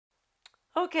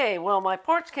Okay, well, my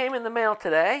parts came in the mail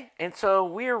today, and so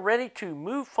we're ready to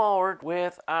move forward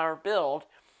with our build.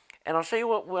 And I'll show you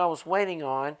what I was waiting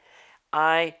on.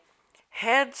 I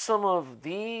had some of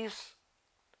these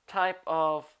type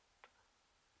of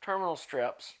terminal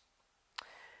strips,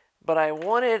 but I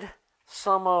wanted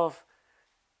some of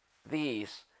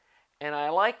these. And I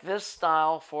like this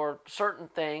style for certain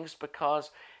things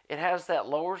because it has that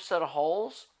lower set of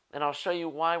holes, and I'll show you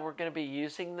why we're going to be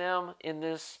using them in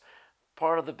this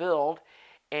part of the build.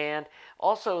 And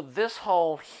also this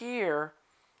hole here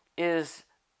is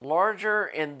larger,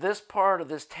 and this part of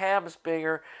this tab is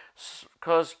bigger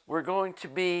because we're going to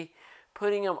be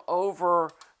putting them over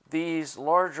these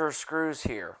larger screws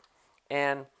here.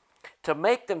 And to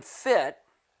make them fit,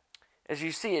 as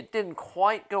you see, it didn't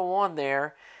quite go on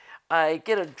there. I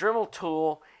get a Dremel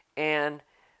tool and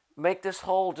make this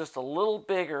hole just a little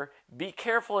bigger. Be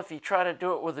careful if you try to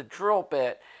do it with a drill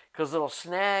bit, because it'll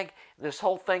snag. This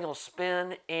whole thing will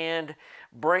spin and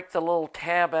break the little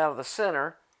tab out of the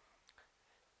center.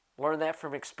 Learn that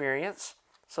from experience,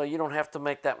 so you don't have to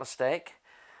make that mistake.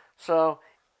 So,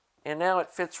 and now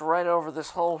it fits right over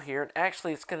this hole here. And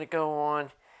actually, it's going to go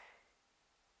on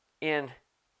in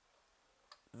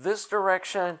this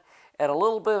direction at a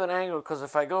little bit of an angle, because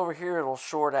if I go over here, it'll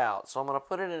short out. So I'm going to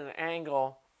put it at an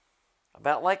angle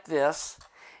about like this.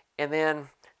 And then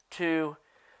to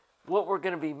what we're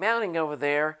going to be mounting over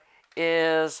there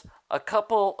is a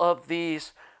couple of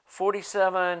these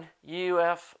 47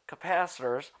 Uf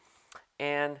capacitors.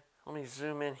 And let me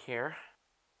zoom in here.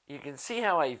 You can see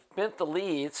how I bent the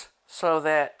leads so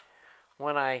that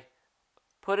when I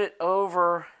put it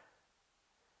over,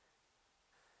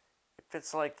 it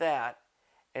fits like that.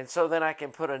 And so then I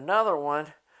can put another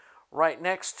one right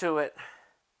next to it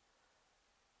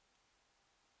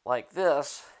like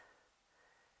this.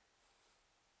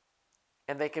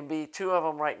 And they can be two of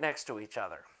them right next to each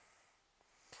other.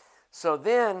 So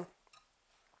then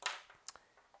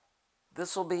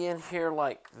this will be in here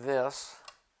like this.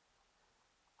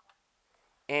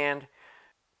 And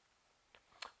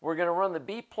we're going to run the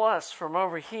B plus from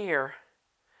over here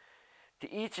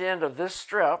to each end of this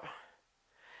strip.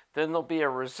 Then there'll be a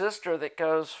resistor that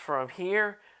goes from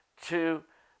here to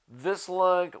this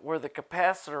lug where the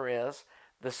capacitor is.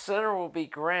 The center will be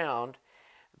ground.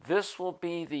 This will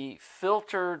be the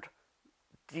filtered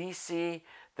DC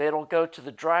that'll go to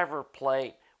the driver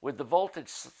plate with the voltage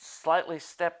slightly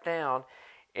stepped down.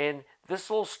 And this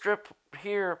little strip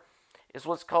here is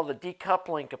what's called the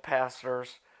decoupling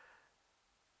capacitors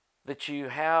that you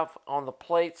have on the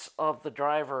plates of the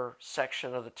driver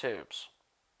section of the tubes.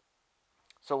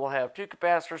 So we'll have two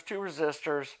capacitors, two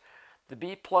resistors. The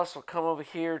B plus will come over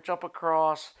here, jump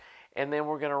across, and then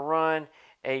we're going to run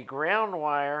a ground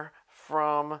wire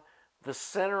from the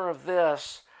center of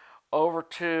this over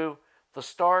to the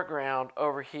star ground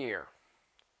over here.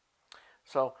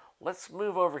 So let's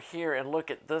move over here and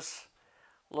look at this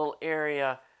little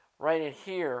area right in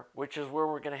here, which is where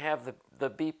we're going to have the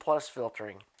B plus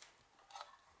filtering.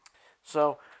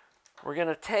 So we're going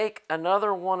to take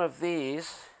another one of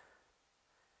these,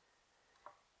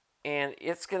 and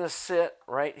it's going to sit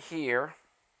right here.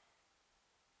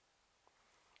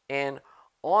 And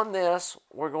on this,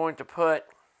 we're going to put,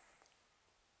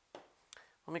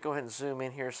 let me go ahead and zoom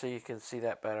in here so you can see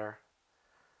that better,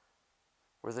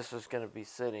 where this is going to be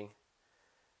sitting.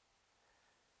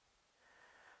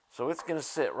 So it's going to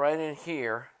sit right in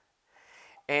here.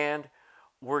 And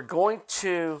we're going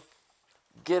to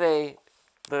get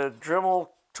the Dremel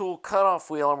tool cutoff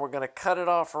wheel, and we're going to cut it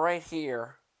off right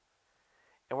here.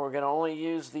 And we're going to only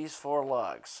use these 4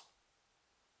 lugs.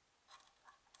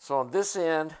 So on this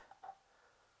end,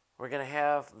 we're going to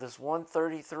have this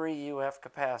 133 Uf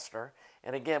capacitor.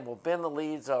 And again, we'll bend the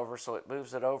leads over so it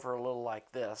moves it over a little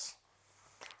like this.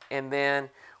 And then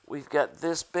we've got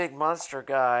this big monster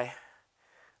guy.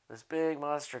 This big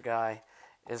monster guy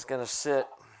is going to sit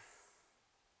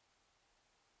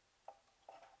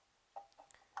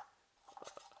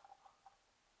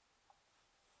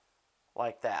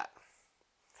like that.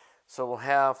 So we'll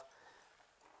have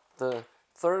the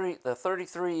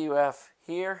 33 Uf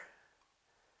here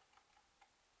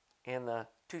and the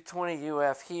 220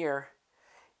 Uf here,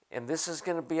 and this is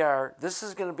going to be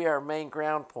our main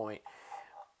ground point.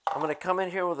 I'm going to come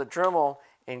in here with a Dremel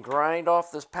and grind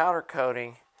off this powder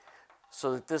coating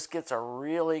so that this gets a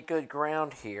really good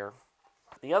ground here.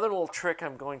 The other little trick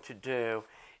I'm going to do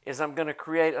is I'm going to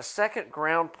create a second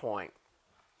ground point.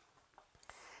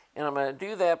 And I'm going to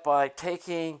do that by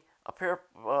taking a pair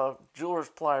of jeweler's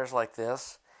pliers like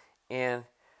this and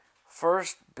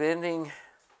first bending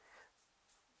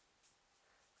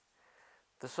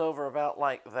this over about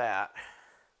like that.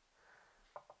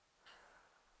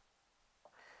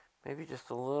 Maybe just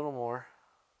a little more.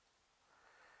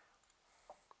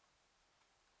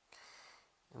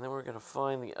 And then we're going to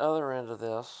find the other end of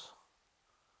this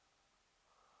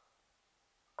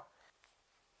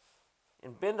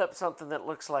and bend up something that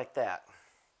looks like that.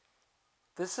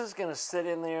 This is going to sit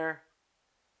in there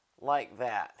like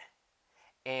that.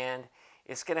 And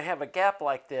it's going to have a gap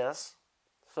like this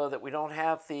so that we don't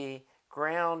have the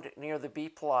ground near the B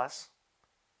plus.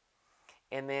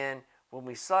 And then when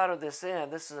we solder this in,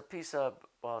 this is a piece of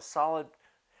solid,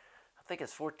 I think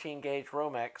it's 14 gauge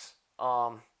Romex.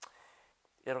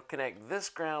 It'll connect this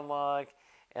ground lug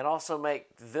and also make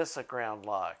this a ground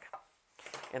lug.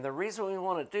 And the reason we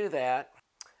want to do that,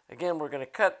 again, we're going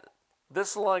to cut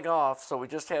this lug off so we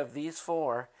just have these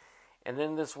four, and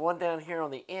then this one down here on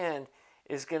the end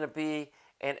is going to be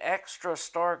an extra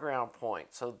star ground point.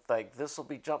 So like this will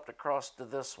be jumped across to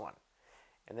this one.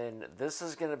 And then this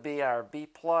is going to be our B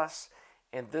plus,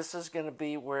 and this is going to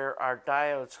be where our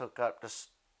diodes hook up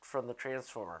from the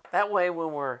transformer. That way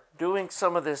when we're doing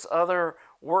some of this other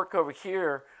work over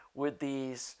here with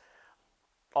these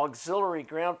auxiliary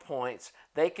ground points,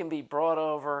 they can be brought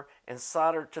over and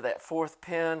soldered to that fourth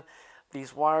pin.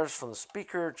 These wires from the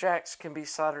speaker jacks can be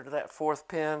soldered to that fourth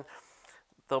pin.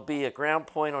 There'll be a ground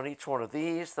point on each one of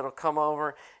these that'll come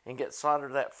over and get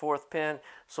soldered to that fourth pin.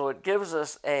 So it gives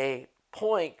us a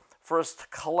point for us to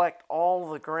collect all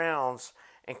the grounds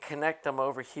and connect them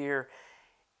over here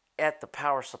at the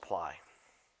power supply.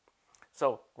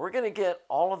 So we're going to get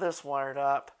all of this wired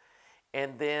up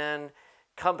and then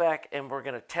come back and we're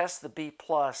going to test the B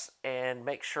plus and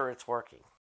make sure it's working.